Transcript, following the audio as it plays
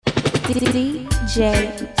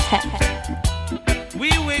DJ Tech. We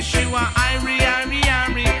wish you a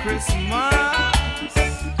Irie Christmas.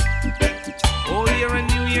 Old Year and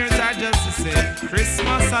New Year's are just the same.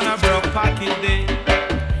 Christmas on a broke pocket day.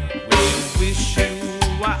 We wish you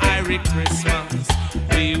a Irie Christmas.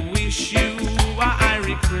 We wish you a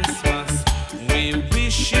Irie Christmas. We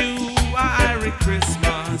wish you a Irie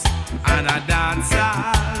Christmas and a dance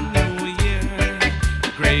all New Year.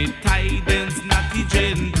 Great tidings, Natty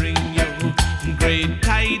Jane bring you. Great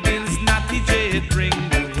tidings, Natty Jane bring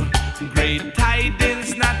you. Great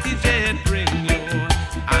tidings, Natty Jane bring you.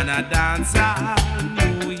 And a dance all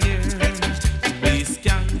New Year. We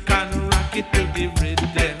skank and rock it to the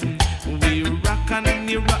rhythm. We rock and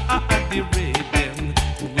we rock the rhythm.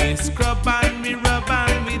 We scrub and we rub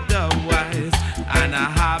and we dub wise. And a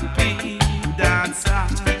happy dance.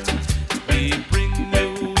 We bring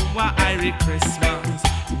you a Irie Christmas.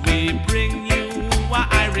 We bring you a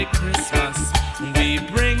Irie Christmas. We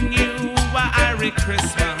bring you a Irie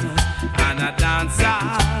Christmas and a dance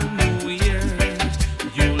all New Year.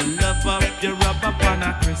 You love up, you rub up on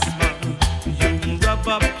a Christmas. You rub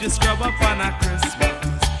up, you scrub up on a Christmas.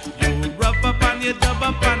 You rub up and you dub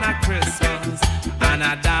up on a Christmas and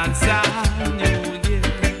a dance all New Year.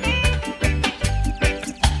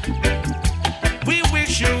 We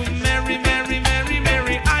wish you merry, merry, merry,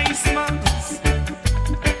 merry Christmas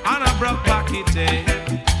on a broke pocket day.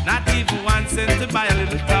 Not even 1 cent to buy a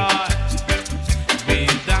little toy. We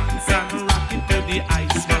dance and rock it to the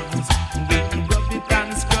ice ones. We rub it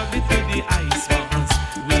and scrub it to the ice ones.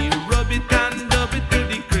 We rub it and dub it to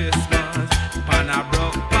the Christmas. On a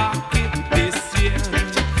broke pocket this year.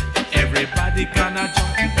 Everybody gonna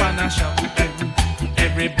jump in and a shouting.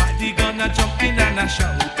 Everybody gonna jump in and a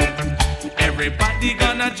shouting. Everybody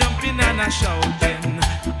gonna jump in and a shouting.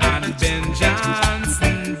 And Ben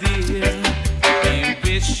Johnson dear, we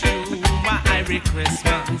wish you a Irie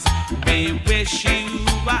Christmas. We wish you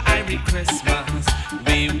a Irie Christmas.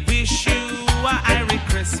 We wish you a Irie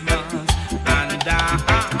Christmas and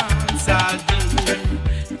dance all do.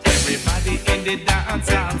 Everybody in the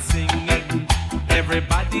dance all singing.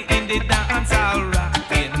 Everybody in the dance all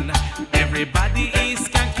rocking. Everybody is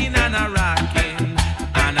skanking and a rocking.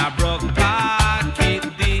 And a broke pocket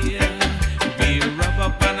dear. We rub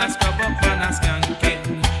up and a scrub up and a skanking.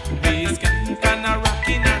 We skank and a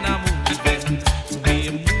rocking and a moving. We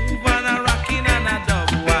move and a rocking and a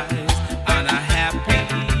dub wise. And a happy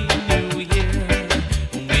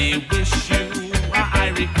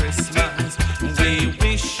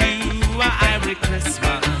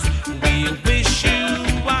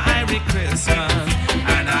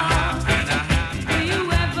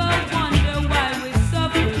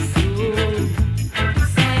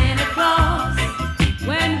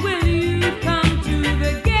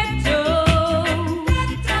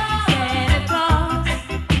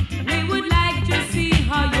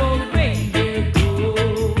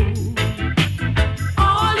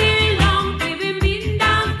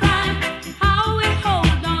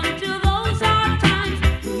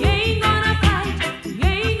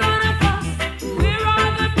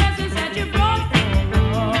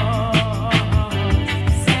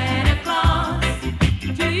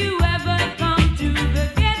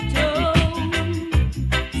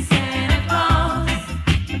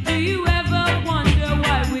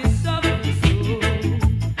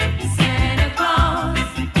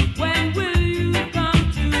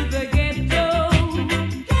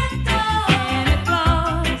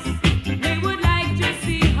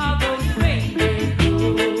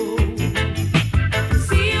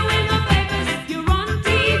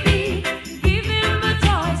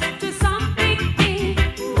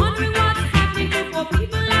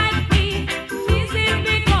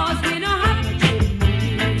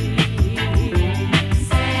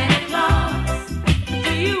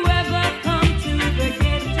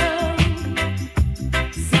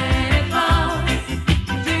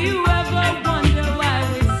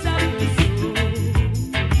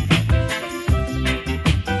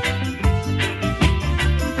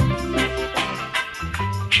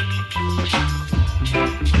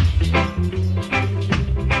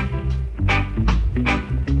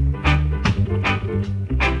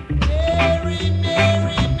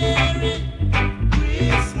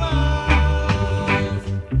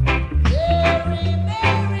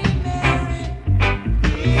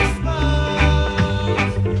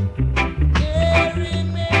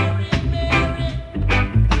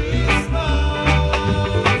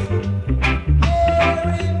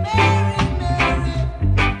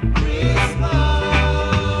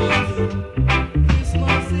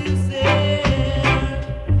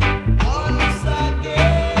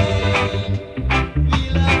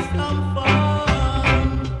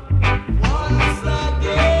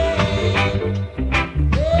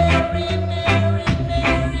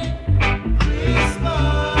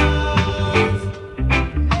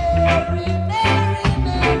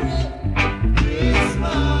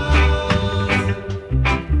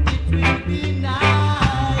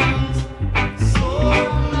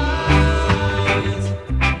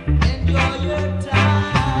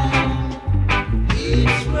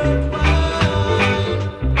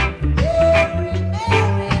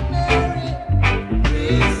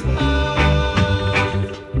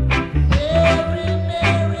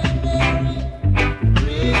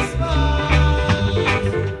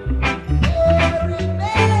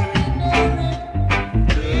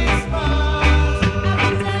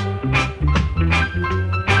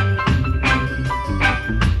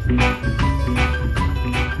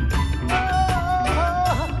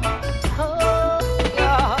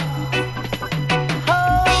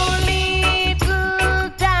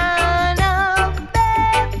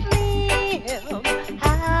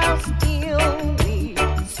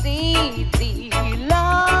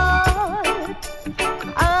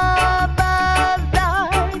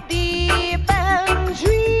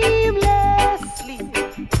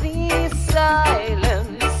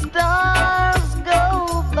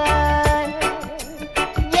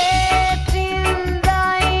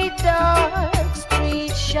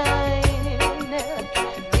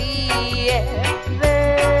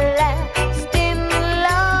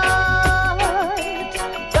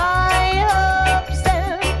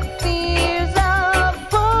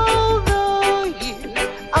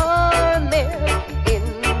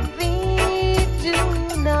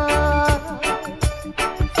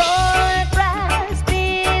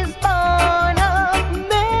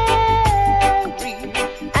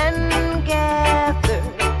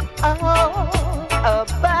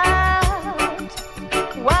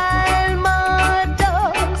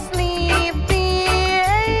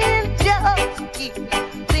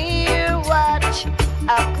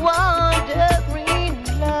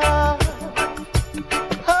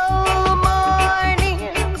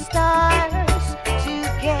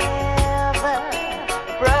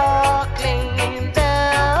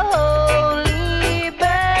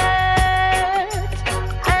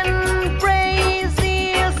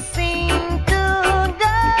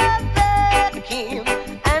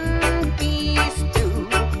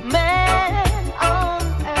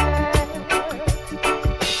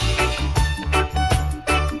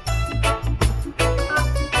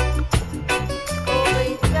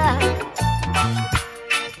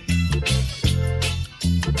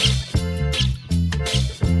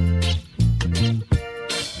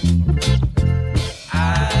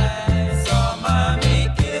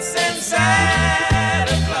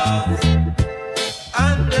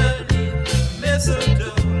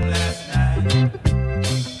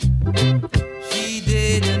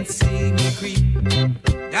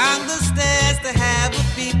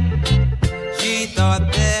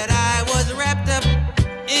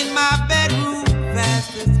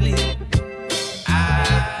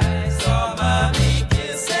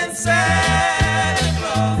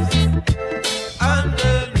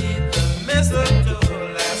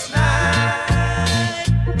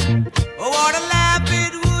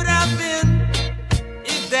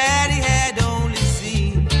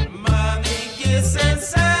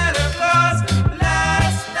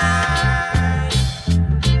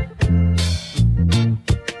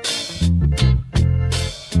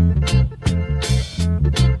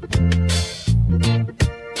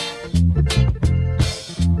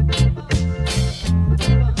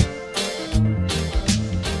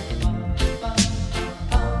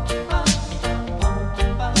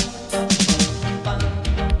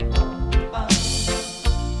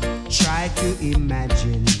Try to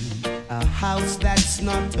imagine a house that's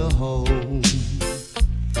not a home.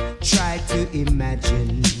 Try to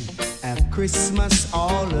imagine a Christmas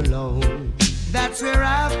all alone. That's where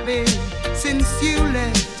I've been since you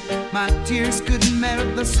left. My tears couldn't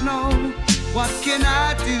melt the snow. What can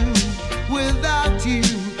I do without you?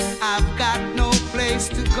 I've got no place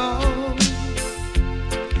to go.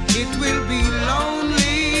 It will be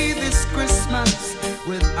lonely this Christmas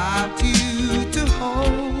without you to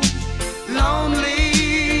hold.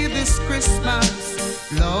 Lonely this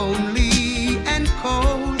Christmas, lonely and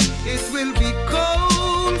cold. It will be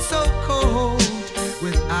cold, so cold,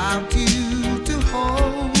 without you to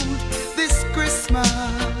hold this Christmas.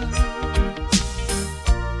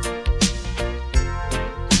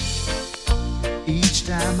 Each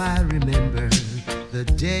time I remember the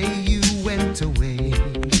day you went away,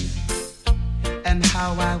 and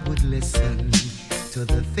how I would listen to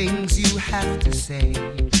the things you have to say,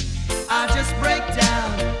 I just break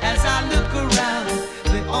down as I look around.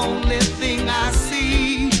 The only thing I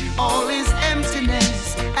see, all is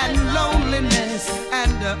emptiness and loneliness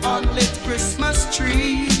and the unlit Christmas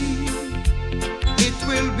tree. It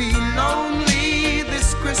will be lonely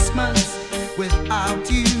this Christmas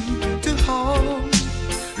without you to hold.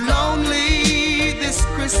 Lonely this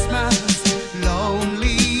Christmas,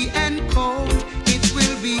 lonely and cold. It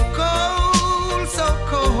will be cold, so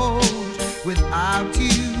cold, without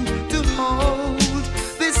you to hold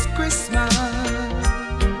this Christmas.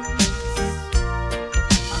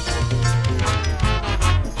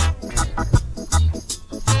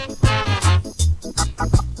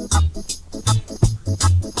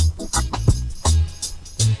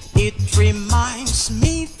 It reminds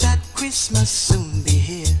me that Christmas soon be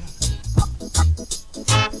here.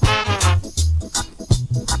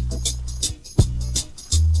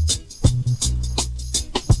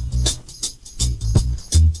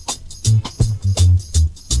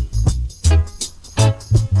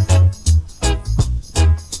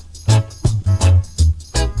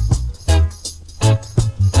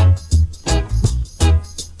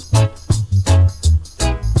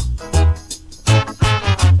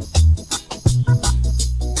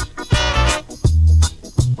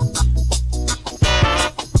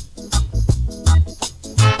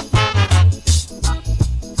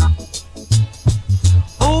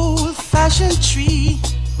 Tree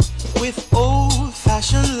with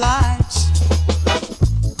old-fashioned lights.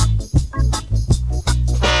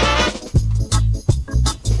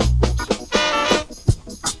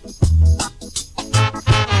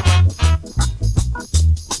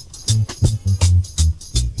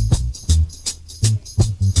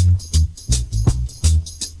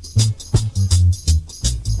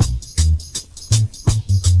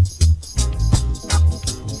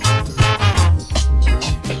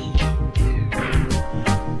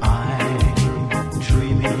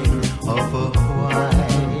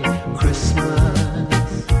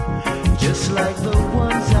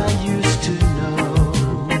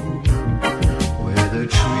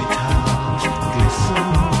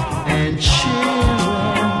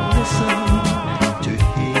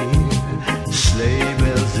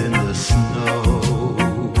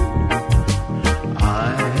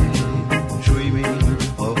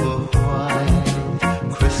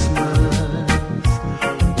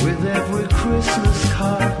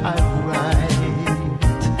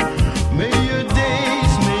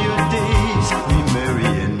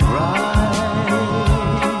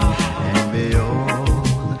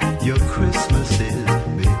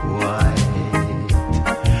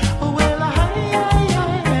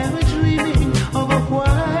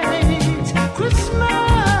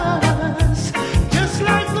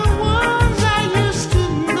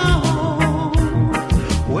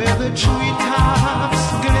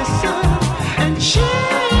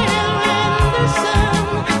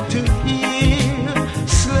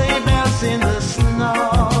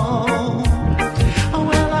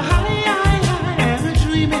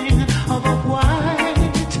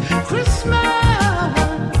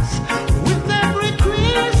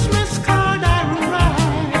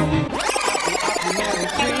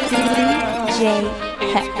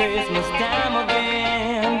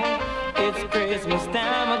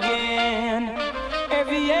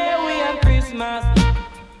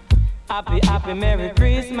 Happy, happy, Merry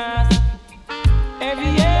Christmas. Every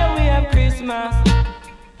year we have Christmas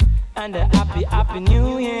and a happy, happy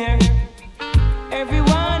New Year.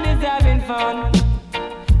 Everyone is having fun.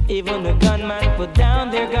 Even the gunman put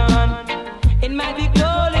down their gun. It might be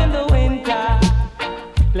cold in the winter.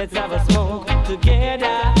 Let's have a smoke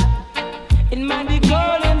together. It might be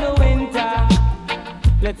cold in the winter.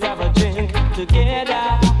 Let's have a drink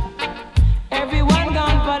together. Everyone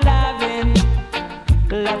gone for loving.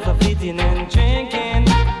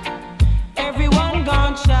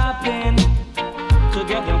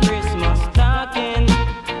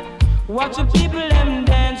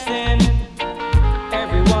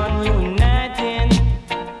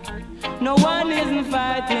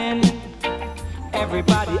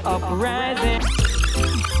 everybody uprising.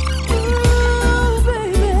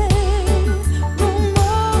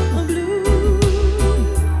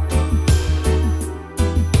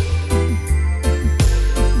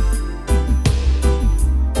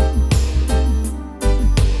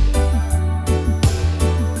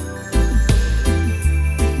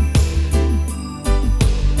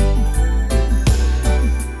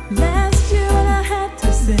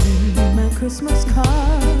 Christmas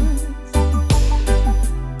cards,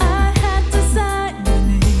 I had to sign your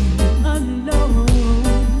name alone,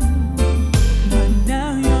 but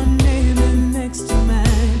now your name is next to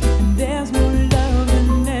mine, and there's more love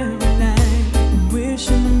in every line. I'm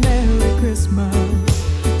wishing a Merry Christmas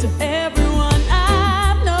to everyone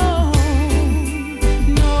I've known.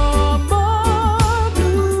 No more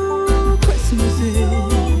blue Christmases.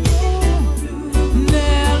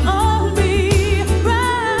 They'll all be bright.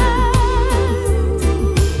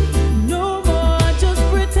 No more just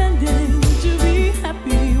pretending to be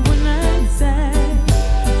happy when I'm sad,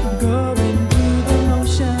 going through the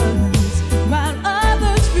motions while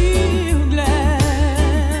others feel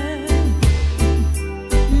glad.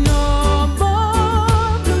 No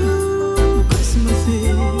more blue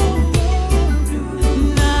Christmases.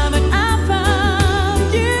 Now that I found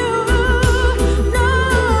you, no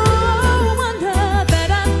wonder that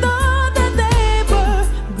I thought that they were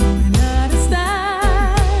going out of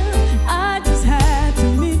style. I just had to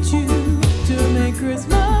meet you to make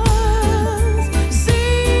Christmas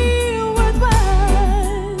seem worthwhile.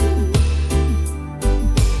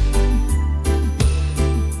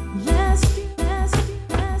 Last year.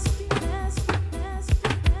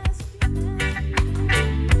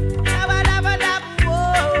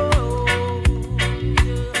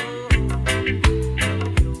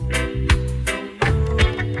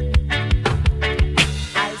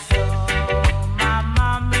 I saw my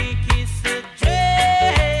mommy kiss the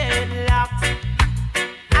dreadlocks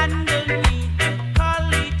underneath the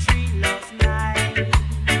holly tree last night.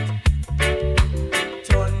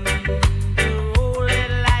 Thunder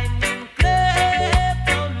rolling, lightning cleft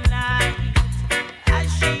tonight as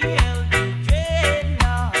she held the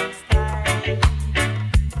dreadlocks tight.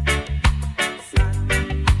 Santa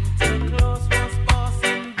Claus was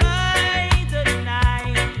passing by the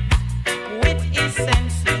night with his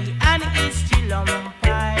sensi and his chillum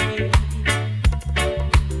pie.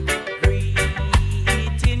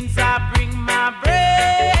 Greetings I bring my brethren,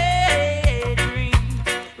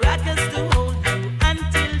 rockers to hold you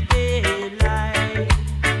until daylight.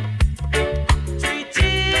 3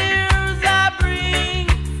 cheers I bring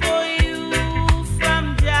for you from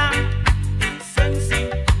Jah. Sensi,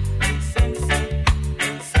 sensi,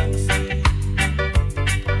 sensi.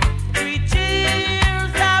 3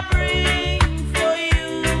 cheers I bring for you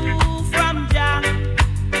from Jah.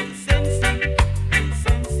 Sensi,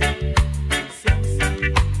 sensi, sensi.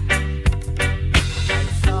 I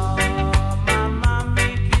saw my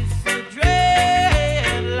mommy kiss the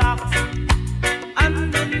dreadlocks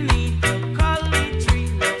underneath the holly tree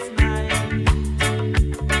last night.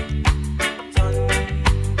 Thunder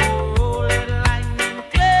rolling, lightning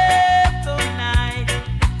cleft tonight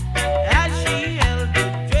as she held the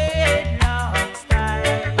dreadlocks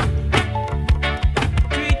tight.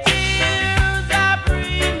 3 cheers I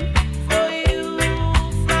bring for you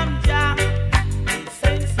from Jah.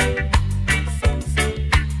 Sensi, sensi,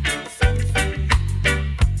 sensi.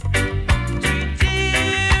 3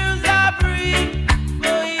 cheers I bring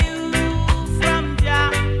for you from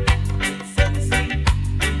Jah. Sensi,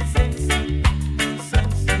 sensi,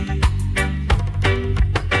 sensi.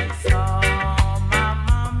 I saw my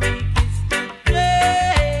mommy kiss the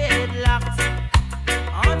dreadlocks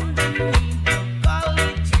underneath the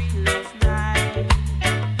holly tree last night.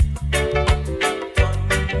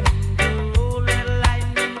 Thunder rolling,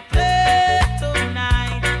 lightning cleft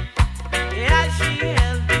tonight as she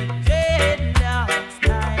held the dreadlocks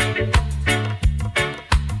tight.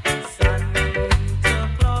 Santa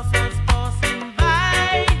Claus was passing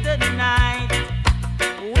by the night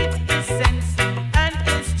with his sensi and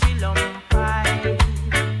his chillum pie.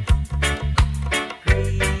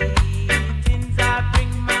 Greetings I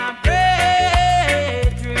bring my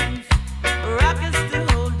brethren, rockers to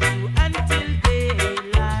hold you until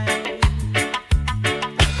daylight.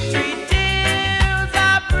 3 cheers I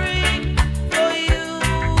bring for you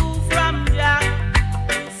from Jah.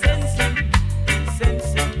 Sensi,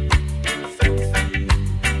 sensi, sensi.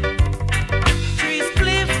 3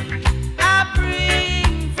 spliff I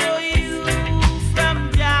bring for you from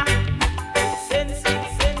Jah. Sensi,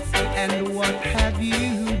 sensi, And what have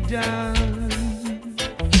you done?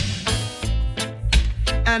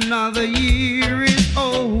 Another year is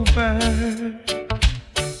over.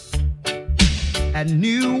 and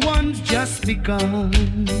new ones just begun.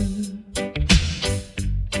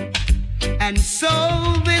 And so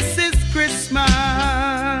this is Christmas.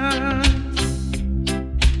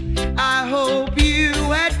 I hope you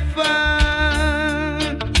had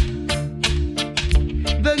fun.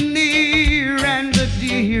 The near and the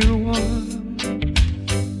dear one,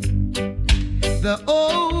 the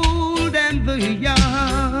old and the young.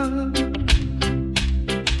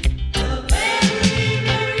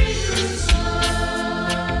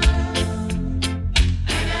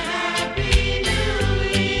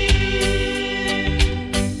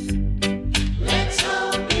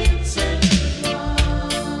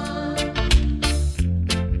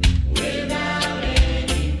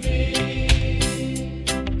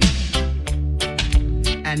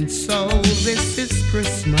 And so this is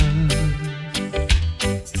Christmas,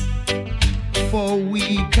 for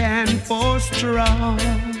weak and for strong,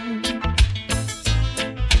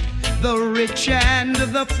 the rich and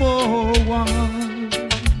the poor one.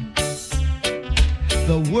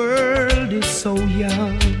 The world is so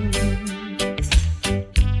young,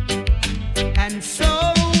 and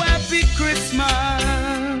so happy Christmas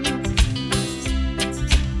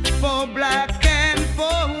for black and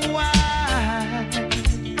for white,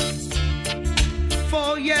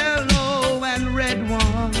 for yellow and red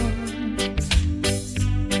ones.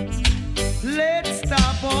 Let's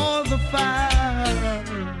stop all the fire.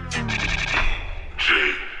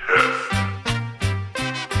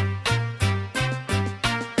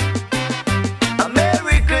 A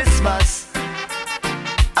Merry Christmas,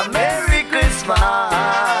 a Merry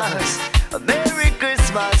Christmas, a Merry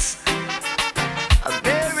Christmas, a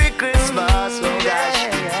Merry Christmas. Oh gosh,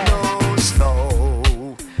 no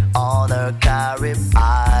snow on the Carib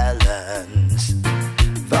Islands,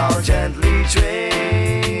 though gently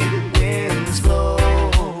trade winds blow.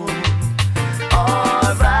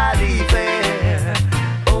 Our valley fair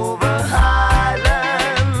over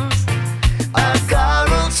highlands, a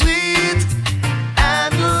carol sweet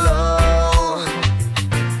and low.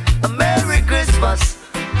 A Merry Christmas,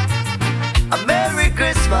 a Merry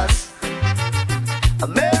Christmas, a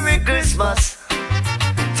Merry Christmas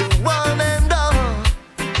to one and all.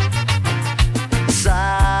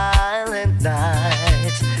 Silent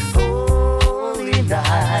night, holy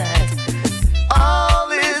night,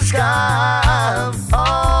 all is calm,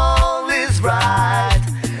 all is bright,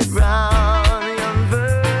 round young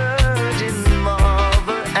virgin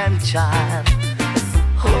mother and child,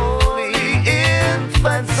 holy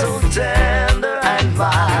infant so tender and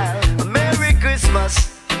mild. A Merry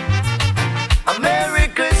Christmas, a Merry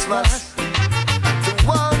Christmas to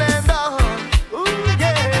one and all. Ooh,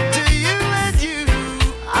 yeah. To you and you,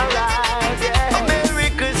 alright, yeah. A Merry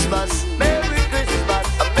Christmas, Merry Christmas,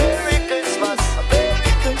 a Merry Christmas, a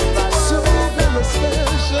Merry Christmas. So very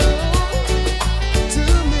special to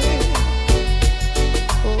me,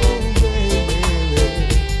 oh baby.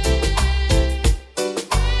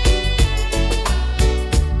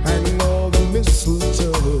 And all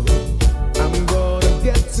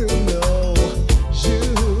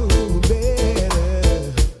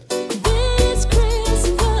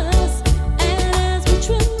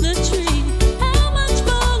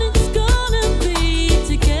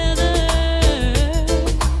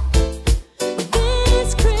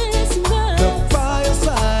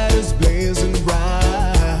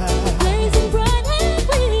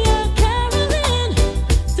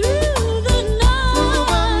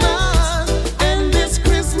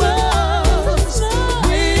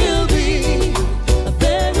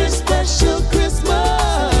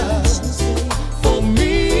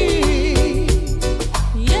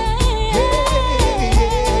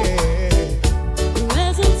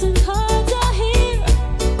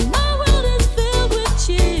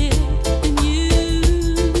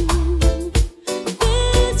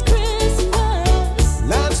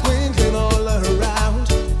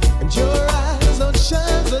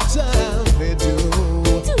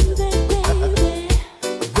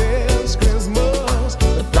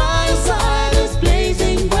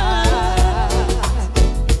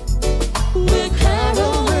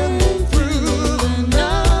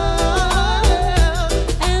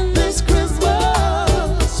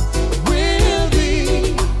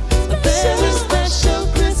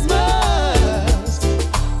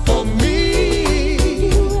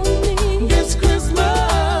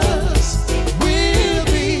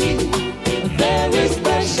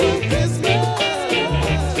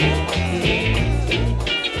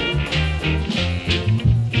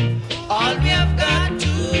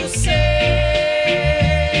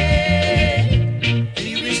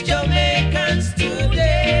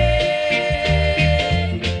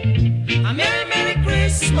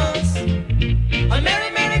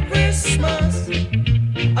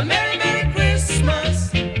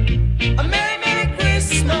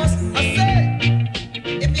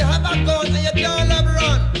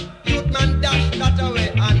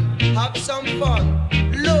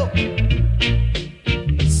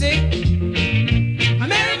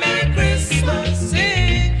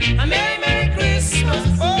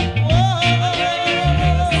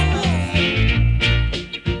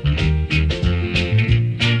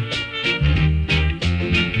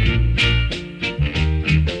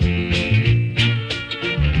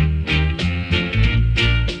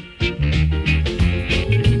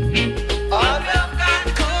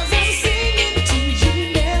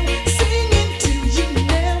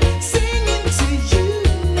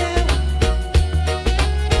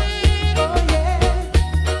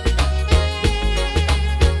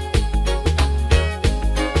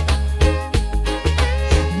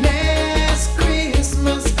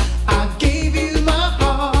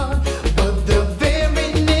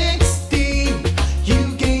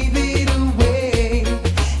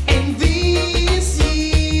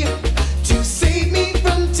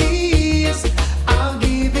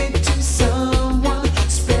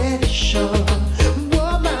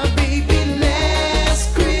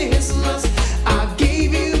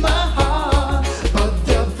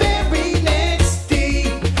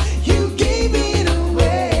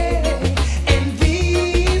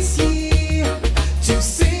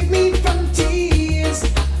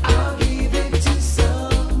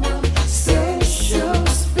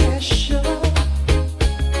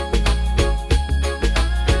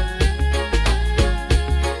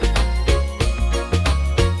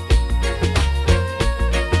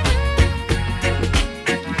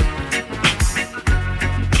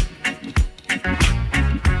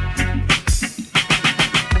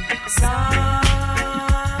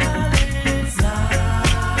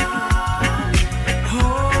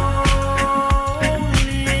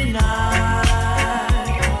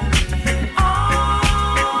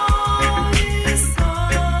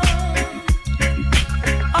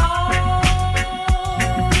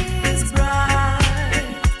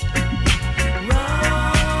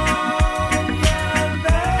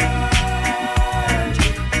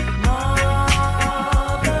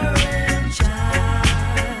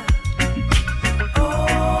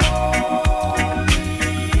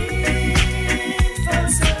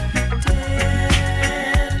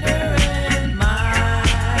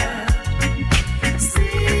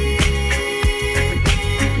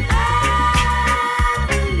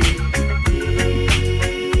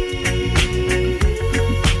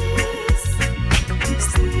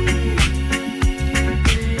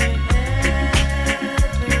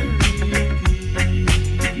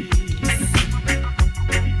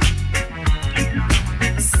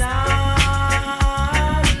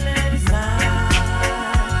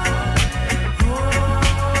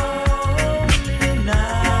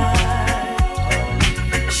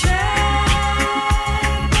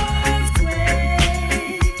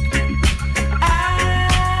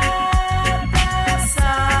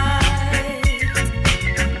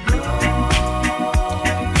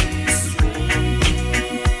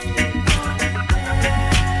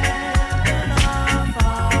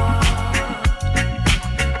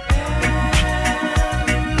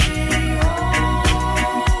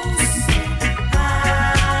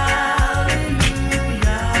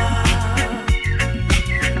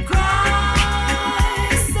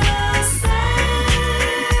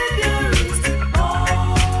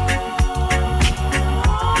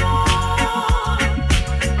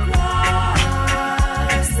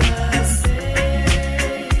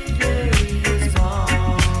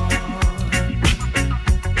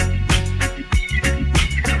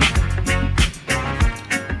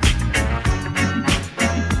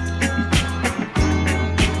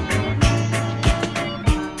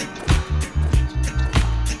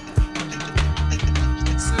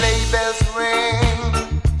bells ring.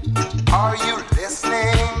 Are you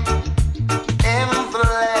listening? In the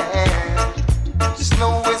land,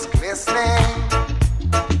 snow is glistening.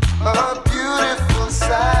 A beautiful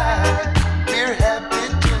sight. We're happy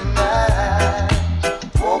tonight,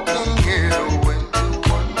 walking in a winter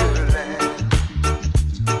wonderland.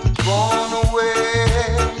 Gone away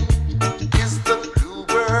is the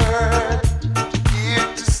bluebird. Here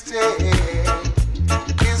to stay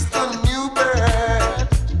is the new bird.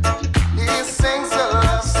 He sings a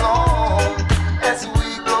love song as we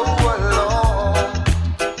go along,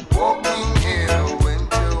 walking in a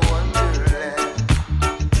winter wonderland.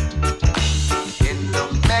 In the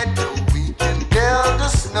meadow we can build a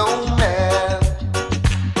snowman,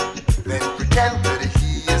 then pretend that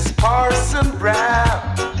he is Parson Brown.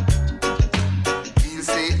 He'll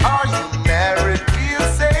say, are you married? We'll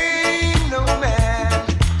say, no man,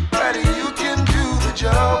 but you can do the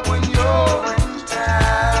job when you're in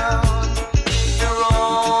town. You're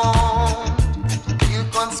on, we'll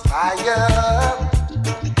conspire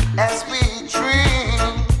as we dream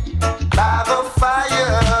by the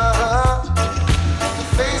fire. The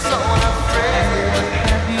face unafraid.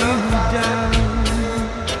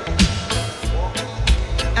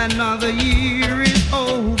 Another year is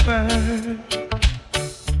over,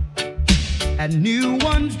 and new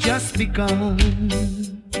one's just begun.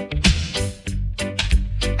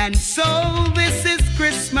 And so this is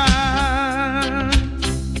Christmas.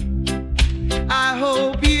 I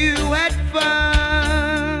hope you had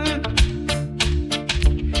fun.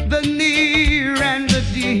 The near and the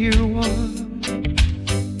dear one,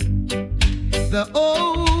 the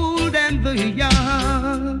old and the young.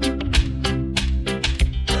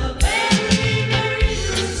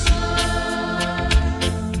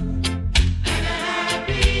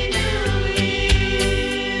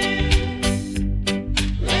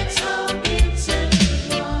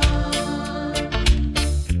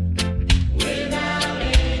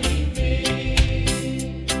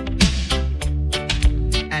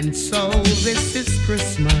 And so this is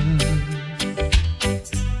Christmas,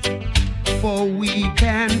 for weak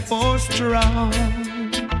and for strong,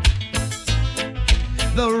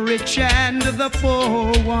 the rich and the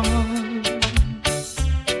poor one.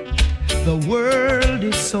 The world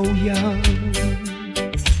is so young,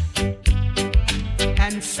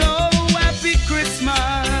 and so happy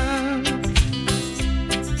Christmas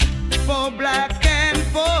for black and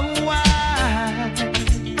for white,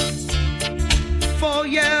 for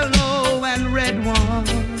yellow and red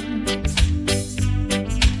ones.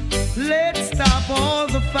 Let's stop all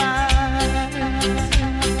the fight.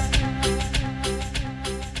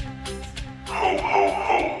 Ho, ho,